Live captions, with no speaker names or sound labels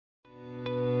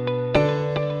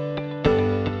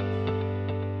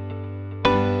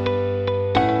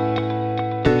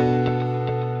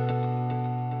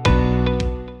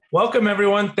Welcome,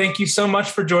 everyone. Thank you so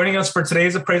much for joining us for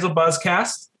today's Appraisal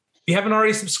Buzzcast. If you haven't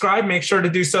already subscribed, make sure to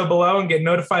do so below and get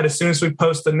notified as soon as we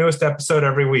post the newest episode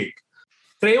every week.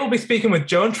 Today, we'll be speaking with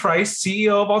Joan Trice,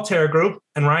 CEO of Altera Group,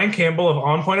 and Ryan Campbell of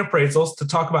On Point Appraisals to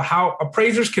talk about how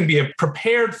appraisers can be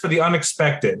prepared for the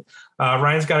unexpected.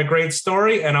 Ryan's got a great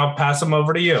story, and I'll pass him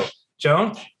over to you.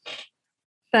 Joan?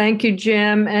 Thank you,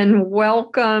 Jim, and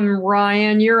welcome,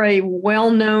 Ryan. You're a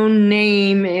well-known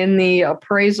name in the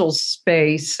appraisal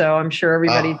space, so I'm sure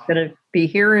everybody's going to be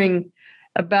hearing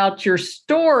about your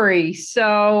story.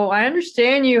 So I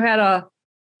understand you had a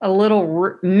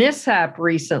little mishap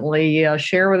recently.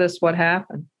 Share with us what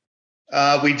happened.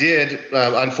 We did.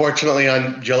 Unfortunately,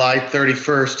 on July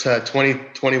 31st,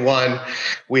 2021,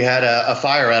 we had a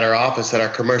fire at our office at our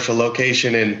commercial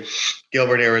location in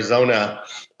Gilbert, Arizona.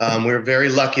 We were very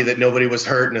lucky that nobody was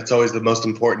hurt, and it's always the most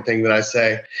important thing that I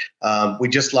say. We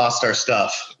just lost our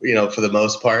stuff, for the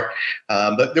most part.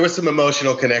 But there was some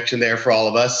emotional connection there for all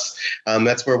of us.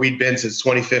 That's where we'd been since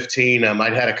 2015.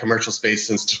 I'd had a commercial space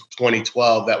since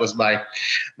 2012. That was my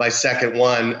second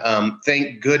one.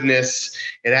 Thank goodness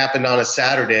it happened on a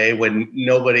Saturday when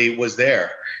nobody was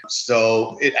there.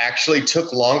 So it actually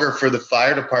took longer for the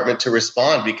fire department to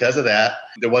respond because of that.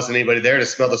 There wasn't anybody there to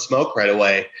smell the smoke right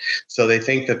away. So they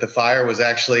think that the fire was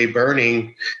actually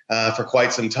burning for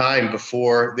quite some time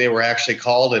before they were actually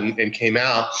called and came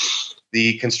out.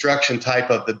 The construction type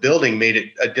of the building made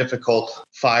it a difficult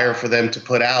fire for them to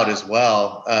put out as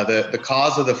well. The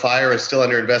cause of the fire is still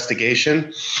under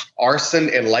investigation. Arson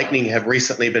and lightning have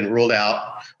recently been ruled out.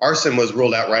 Arson was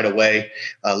ruled out right away.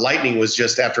 Lightning was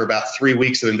just after about 3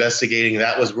 weeks of investigating.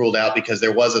 That was ruled out because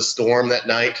there was a storm that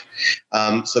night.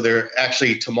 So there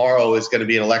actually tomorrow is going to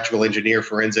be an electrical engineer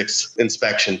forensics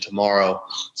inspection tomorrow.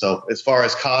 So as far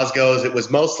as cause goes, it was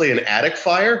mostly an attic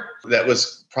fire that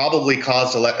was probably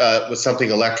caused with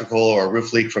something electrical or a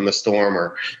roof leak from the storm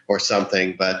or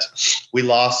something. But we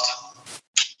lost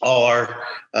all our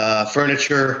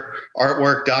furniture,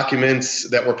 artwork, documents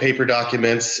that were paper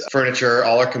documents, furniture,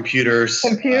 all our computers.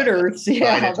 All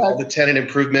the tenant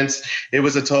improvements. It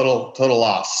was a total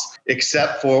loss,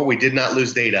 except for we did not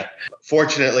lose data.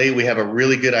 Fortunately, we have a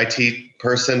really good IT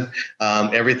person.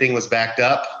 Everything was backed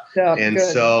up. Yeah, and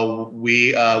good. So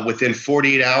we, within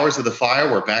 48 hours of the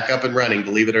fire, we're back up and running,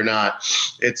 believe it or not.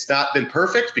 It's not been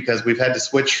perfect because we've had to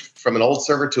switch from an old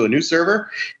server to a new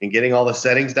server and getting all the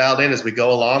settings dialed in as we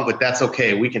go along, but that's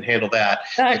okay. We can handle that.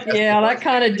 That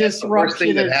kind of disruption. The worst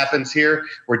thing that happens here,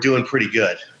 we're doing pretty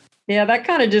good. Yeah, that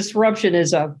kind of disruption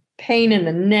is a pain in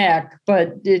the neck,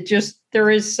 but there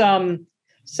is some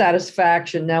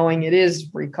satisfaction knowing it is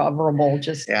recoverable.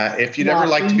 If you'd ever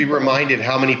like to be reminded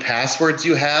how many passwords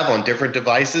you have on different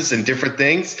devices and different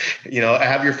things,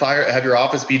 have your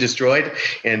office be destroyed,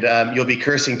 and you'll be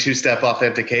cursing two-step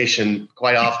authentication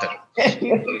quite often.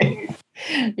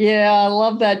 Yeah, I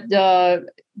love that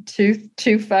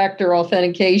two-factor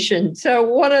authentication. So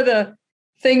one of the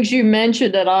things you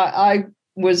mentioned that I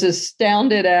was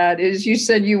astounded at is you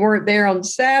said you weren't there on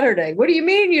Saturday. What do you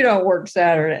mean you don't work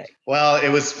Saturday? Well, it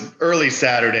was early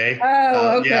Saturday.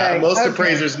 Oh, okay. Yeah, most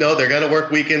appraisers know they're going to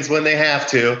work weekends when they have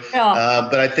to. Yeah.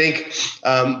 But I think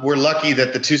we're lucky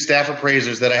that the two staff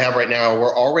appraisers that I have right now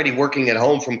were already working at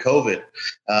home from COVID.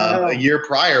 A year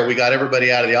prior, we got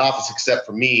everybody out of the office except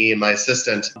for me and my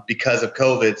assistant because of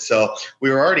COVID. So we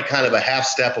were already kind of a half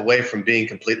step away from being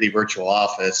completely virtual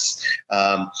office.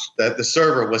 The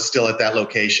server was still at that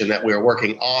location that we were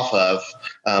working off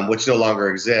of, which no longer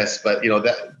exists. But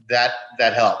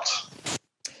that helped.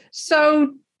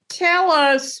 So tell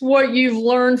us what you've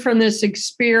learned from this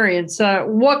experience.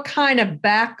 What kind of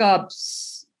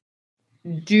backups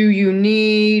do you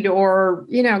need? Or,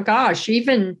 even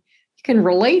you can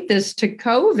relate this to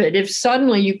COVID. If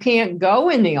suddenly you can't go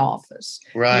in the office,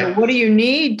 right? What do you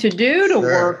need to do to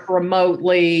work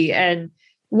remotely? And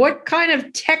what kind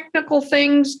of technical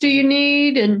things do you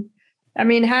need? And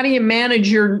how do you manage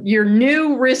your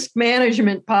new risk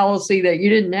management policy that you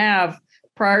didn't have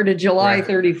prior to July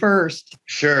 31st?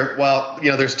 Sure. Well,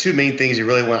 there's two main things you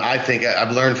really want. I think I've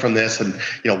learned from this, and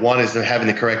one is having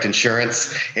the correct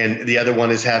insurance, and the other one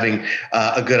is having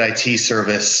a good IT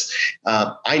service.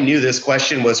 I knew this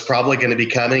question was probably going to be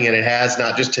coming, and it has,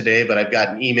 not just today, but I've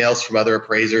gotten emails from other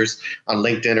appraisers on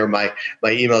LinkedIn or my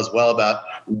email as well about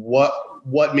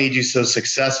what made you so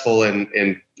successful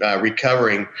in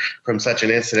recovering from such an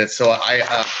incident. So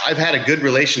I've had a good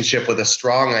relationship with a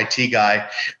strong IT guy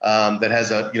that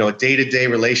has a day-to-day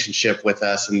relationship with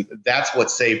us, and that's what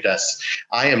saved us.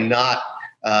 I am not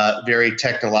very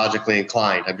technologically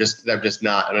inclined. I'm just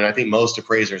not. I think most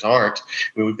appraisers aren't.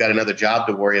 We've got another job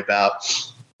to worry about.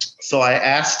 So I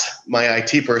asked my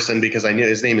IT person, because I knew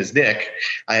his name is Nick.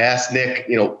 I asked Nick,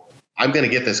 I'm going to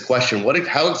get this question.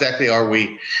 How exactly are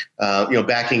we,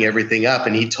 backing everything up?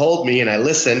 And he told me, and I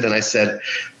listened, and I said,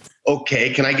 okay,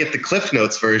 can I get the Cliff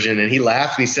Notes version? And he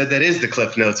laughed and he said, that is the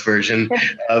Cliff Notes version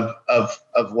of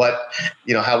what,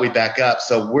 how we back up.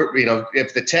 So we're,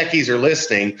 if the techies are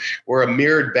listening, we're a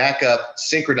mirrored backup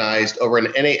synchronized over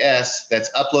an NAS that's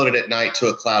uploaded at night to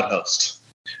a cloud host.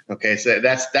 Okay, so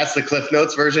that's the Cliff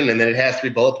Notes version, and then it has 3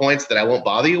 bullet points that I won't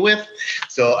bother you with.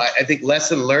 So I think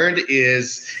lesson learned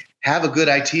is have a good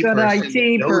IT person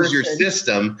who knows your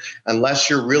system, unless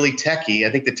you're really techie.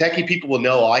 I think the techie people will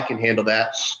know, I can handle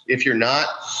that. If you're not,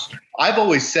 I've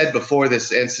always said before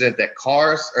this incident that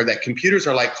computers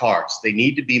are like cars. They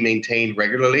need to be maintained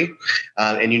regularly,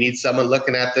 and you need someone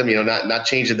looking at them, not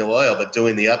changing the oil, but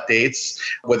doing the updates,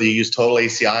 whether you use Total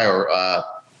ACI or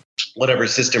whatever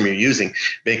system you're using,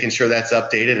 making sure that's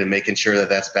updated and making sure that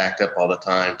that's backed up all the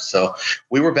time. So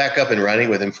we were back up and running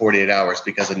within 48 hours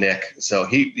because of Nick. So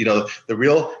he, the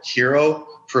real hero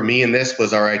for me in this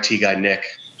was our IT guy, Nick.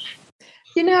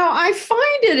 I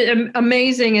find it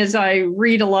amazing as I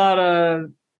read a lot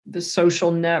of the social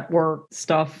network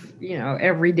stuff,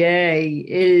 every day,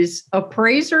 is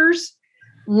appraisers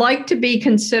like to be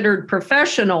considered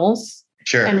professionals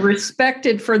and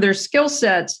respected for their skill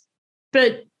sets,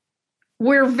 but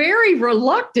we're very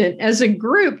reluctant as a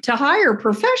group to hire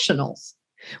professionals.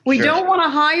 We don't want to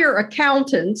hire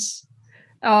accountants.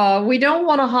 We don't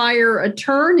want to hire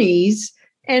attorneys,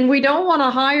 and we don't want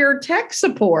to hire tech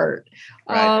support.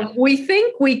 Right. We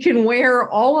think we can wear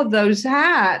all of those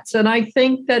hats. And I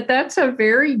think that that's a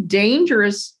very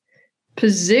dangerous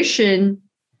position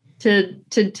to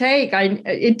take.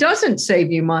 It doesn't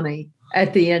save you money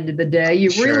at the end of the day. You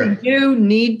really do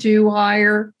need to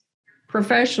hire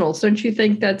professionals. Don't you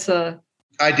think that's I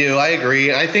do. I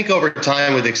agree. I think over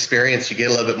time with experience, you get a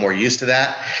little bit more used to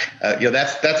that.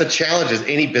 That's a challenge as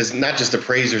any business, not just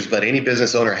appraisers, but any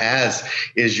business owner has,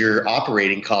 is your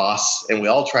operating costs. And we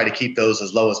all try to keep those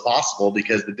as low as possible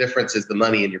because the difference is the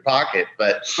money in your pocket.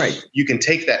 But you can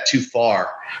take that too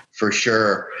far for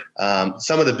sure.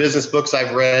 Some of the business books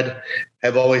I've read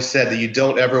have always said that you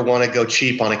don't ever want to go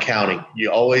cheap on accounting.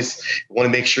 You always want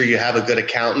to make sure you have a good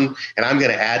accountant. And I'm going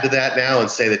to add to that now and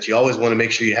say that you always want to make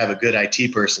sure you have a good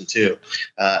IT person too.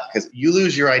 Because you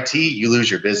lose your IT, you lose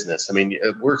your business. I mean,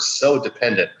 we're so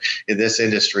dependent in this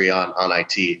industry on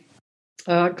IT.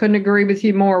 Couldn't agree with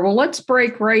you more. Well, let's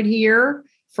break right here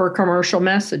for a commercial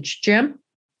message. Jim?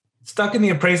 Stuck in the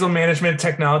appraisal management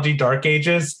technology dark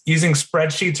ages, using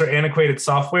spreadsheets or antiquated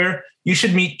software, you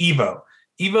should meet Evo.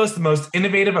 Evo is the most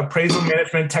innovative appraisal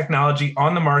management technology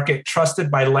on the market,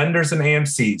 trusted by lenders and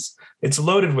AMCs. It's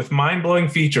loaded with mind-blowing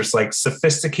features like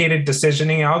sophisticated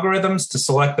decisioning algorithms to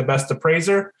select the best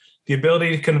appraiser, the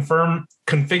ability to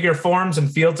configure forms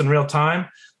and fields in real time,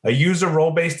 a user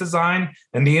role-based design,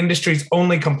 and the industry's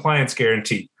only compliance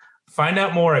guarantee. Find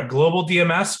out more at Global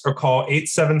DMS or call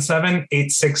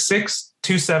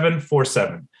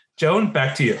 877-866-2747. Joan,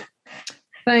 back to you.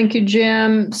 Thank you,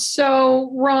 Jim.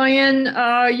 So, Ryan,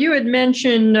 you had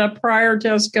mentioned prior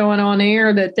to us going on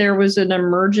air that there was an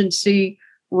emergency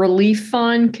relief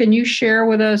fund. Can you share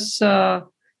with us a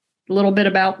little bit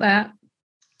about that?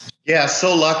 Yeah,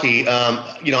 so lucky. I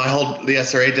hold the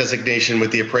SRA designation with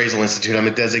the Appraisal Institute. I'm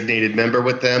a designated member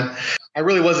with them. I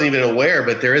really wasn't even aware,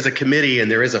 but there is a committee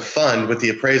and there is a fund with the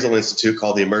Appraisal Institute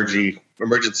called the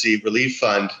Emergency Relief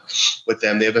Fund with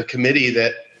them. They have a committee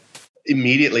that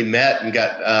immediately met and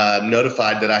got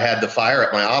notified that I had the fire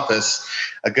at my office.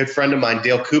 A good friend of mine,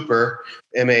 Dale Cooper,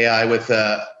 MAI with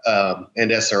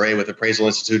and SRA with Appraisal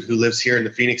Institute, who lives here in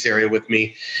the Phoenix area with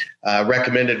me,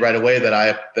 recommended right away that I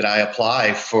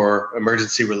apply for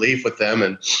emergency relief with them.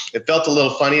 And it felt a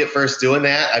little funny at first doing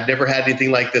that. I've never had anything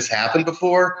like this happen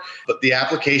before, but the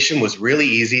application was really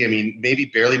easy. I mean, maybe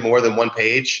barely more than one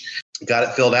page. Got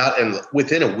it filled out, and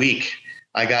within a week,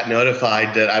 I got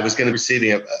notified that I was going to be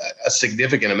receiving a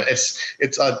significant amount.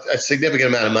 It's a significant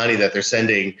amount of money that they're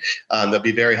sending. That'll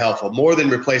be very helpful. More than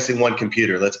replacing one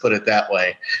computer. Let's put it that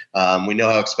way. We know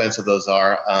how expensive those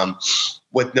are.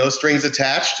 With no strings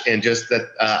attached, and just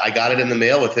that I got it in the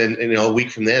mail within a week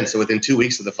from then. So within 2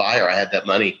 weeks of the fire, I had that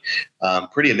money.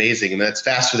 Pretty amazing, and that's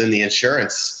faster than the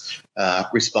insurance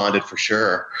responded for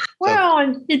sure. Well,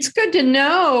 and it's good to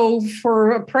know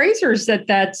for appraisers that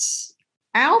that's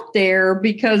out there,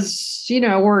 because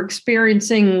we're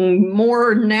experiencing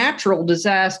more natural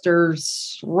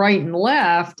disasters right and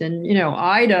left, and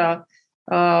Ida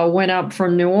went up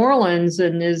from New Orleans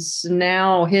and is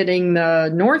now hitting the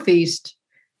Northeast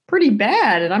pretty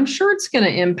bad, and I'm sure it's going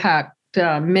to impact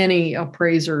many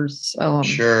appraisers.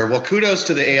 Sure. Well, kudos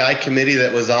to the AI committee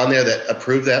that was on there that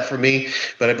approved that for me.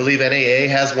 But I believe NAA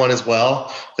has one as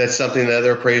well. That's something that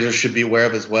other appraisers should be aware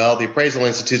of as well. The Appraisal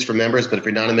Institute's for members, but if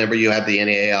you're not a member, you have the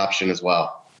NAA option as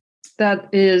well. That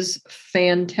is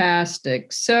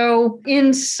fantastic. So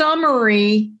in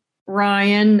summary,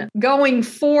 Ryan, going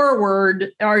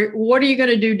forward, what are you going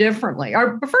to do differently?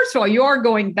 First of all, you are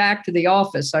going back to the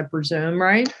office, I presume,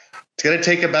 right? It's going to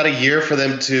take about a year for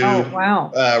them to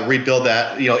rebuild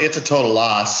that. It's a total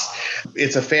loss.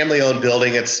 It's a family-owned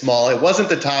building. It's small. It wasn't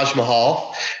the Taj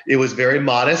Mahal. It was very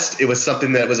modest. It was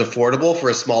something that was affordable for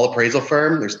a small appraisal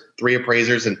firm. There's 3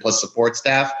 appraisers and plus support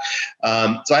staff.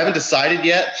 So I haven't decided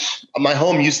yet. My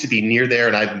home used to be near there,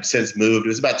 and I've since moved. It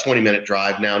was about a 20-minute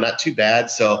drive now. Not too bad.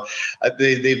 So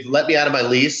they've let me out of my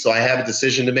lease, so I have a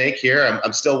decision to make here.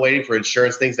 I'm still waiting for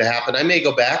insurance things to happen. I may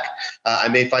go back. I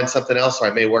may find something else, or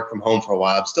I may work from home for a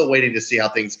while. I'm still waiting to see how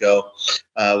things go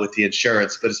with the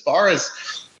insurance. But as far as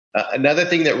another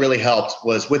thing that really helped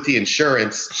was with the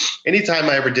insurance, anytime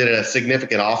I ever did a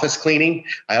significant office cleaning,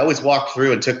 I always walked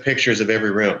through and took pictures of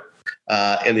every room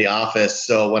in the office.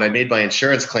 So when I made my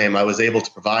insurance claim, I was able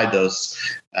to provide those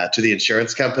to the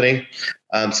insurance company.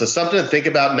 So something to think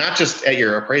about, not just at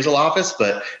your appraisal office,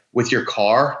 but with your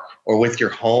car or with your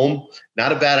home.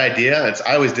 Not a bad idea.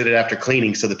 I always did it after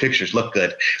cleaning, so the pictures look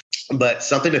good. But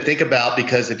something to think about,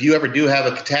 because if you ever do have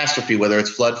a catastrophe, whether it's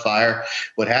flood, fire,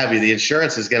 what have you, the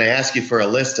insurance is going to ask you for a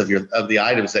list of the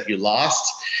items that you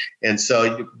lost. And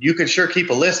so you can sure keep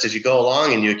a list as you go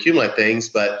along and you accumulate things.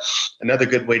 But another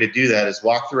good way to do that is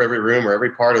walk through every room or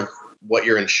every part of what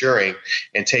you're insuring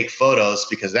and take photos,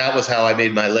 because that was how I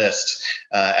made my list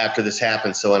after this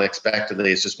happened so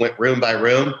unexpectedly. It's just went room by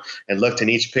room and looked in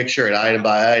each picture and item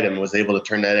by item, was able to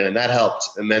turn that in. And that helped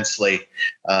immensely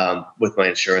with my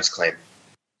insurance claim.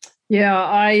 Yeah,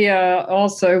 I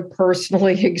also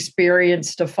personally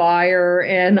experienced a fire,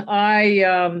 and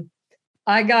I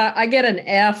get an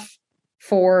F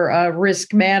for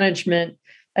risk management,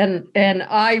 and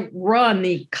I run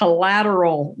the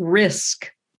collateral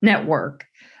risk network.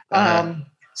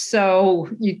 So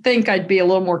you'd think I'd be a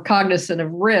little more cognizant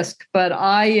of risk, but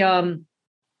I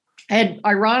had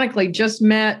ironically just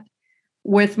met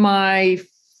with my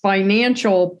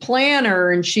financial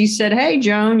planner, and she said, "Hey,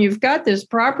 Joan, you've got this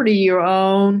property you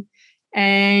own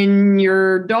and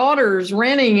your daughter's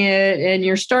renting it, and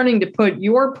you're starting to put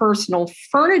your personal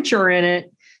furniture in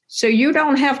it, so you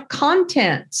don't have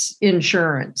contents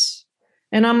insurance."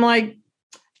 And I'm like,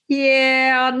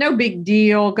 yeah, no big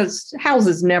deal, because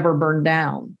houses never burn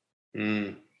down.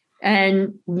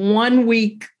 And 1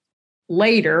 week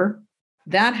later,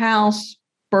 that house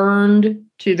burned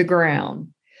to the ground.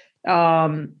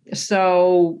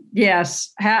 So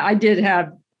yes, I did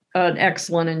have an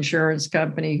excellent insurance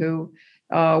company who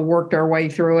worked our way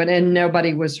through it, and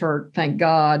nobody was hurt, thank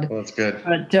God. Well, that's good.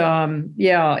 But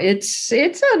yeah, it's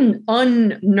an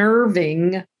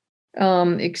unnerving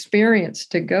experience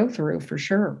to go through for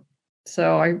sure.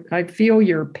 So I feel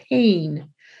your pain.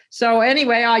 So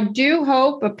anyway, I do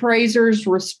hope appraisers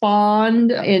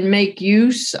respond and make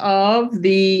use of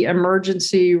the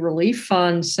emergency relief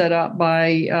fund set up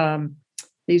by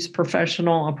these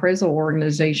professional appraisal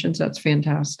organizations. That's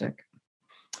fantastic.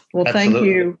 Well,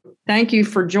 Absolutely. Thank you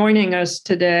for joining us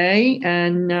today.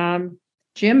 And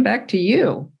Jim, back to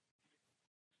you.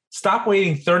 Stop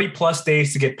waiting 30 plus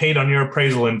days to get paid on your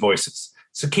appraisal invoices.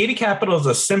 Cicady Capital is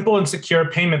a simple and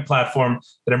secure payment platform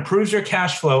that improves your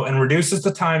cash flow and reduces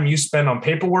the time you spend on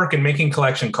paperwork and making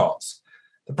collection calls.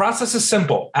 The process is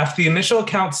simple. After the initial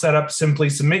account setup, simply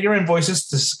submit your invoices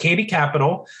to Cicady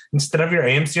Capital instead of your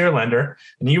AMC or lender,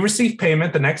 and you receive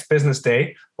payment the next business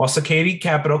day, while Cicady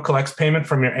Capital collects payment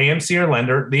from your AMC or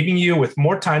lender, leaving you with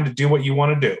more time to do what you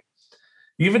want to do.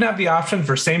 You even have the option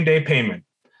for same-day payment.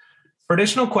 For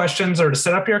additional questions or to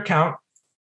set up your account,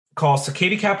 call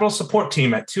Cicady Capital Support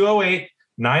Team at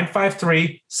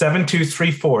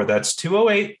 208-953-7234. That's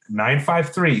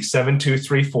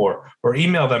 208-953-7234. Or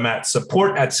email them at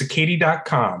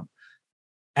support@cicady.com.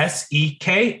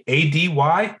 SEKADY.com.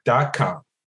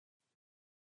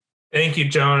 Thank you,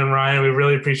 Joan and Ryan. We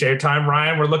really appreciate your time.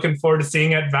 Ryan, we're looking forward to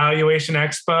seeing you at Valuation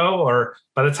Expo, or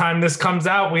by the time this comes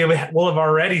out, we'll have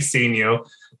already seen you.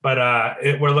 But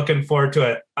we're looking forward to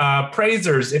it.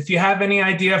 Appraisers, if you have any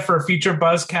idea for a future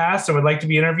Buzzcast or would like to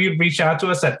be interviewed, reach out to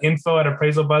us at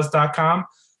info@appraisalbuzz.com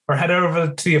or head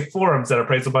over to the forums at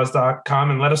appraisalbuzz.com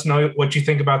and let us know what you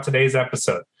think about today's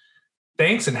episode.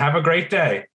 Thanks and have a great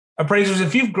day. Appraisers,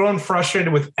 if you've grown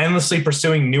frustrated with endlessly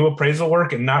pursuing new appraisal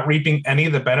work and not reaping any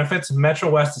of the benefits, Metro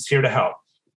West is here to help.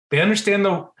 They understand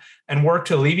and work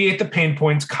to alleviate the pain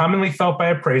points commonly felt by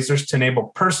appraisers to enable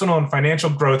personal and financial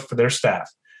growth for their staff.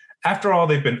 After all,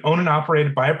 they've been owned and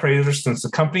operated by appraisers since the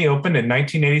company opened in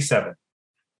 1987.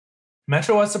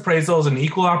 Metro West Appraisal is an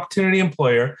equal opportunity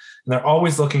employer, and they're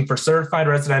always looking for certified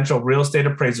residential real estate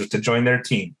appraisers to join their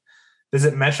team.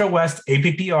 Visit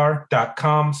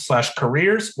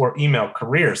MetroWestAPPR.com/careers or email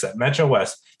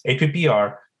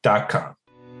careers@MetroWestAPPR.com.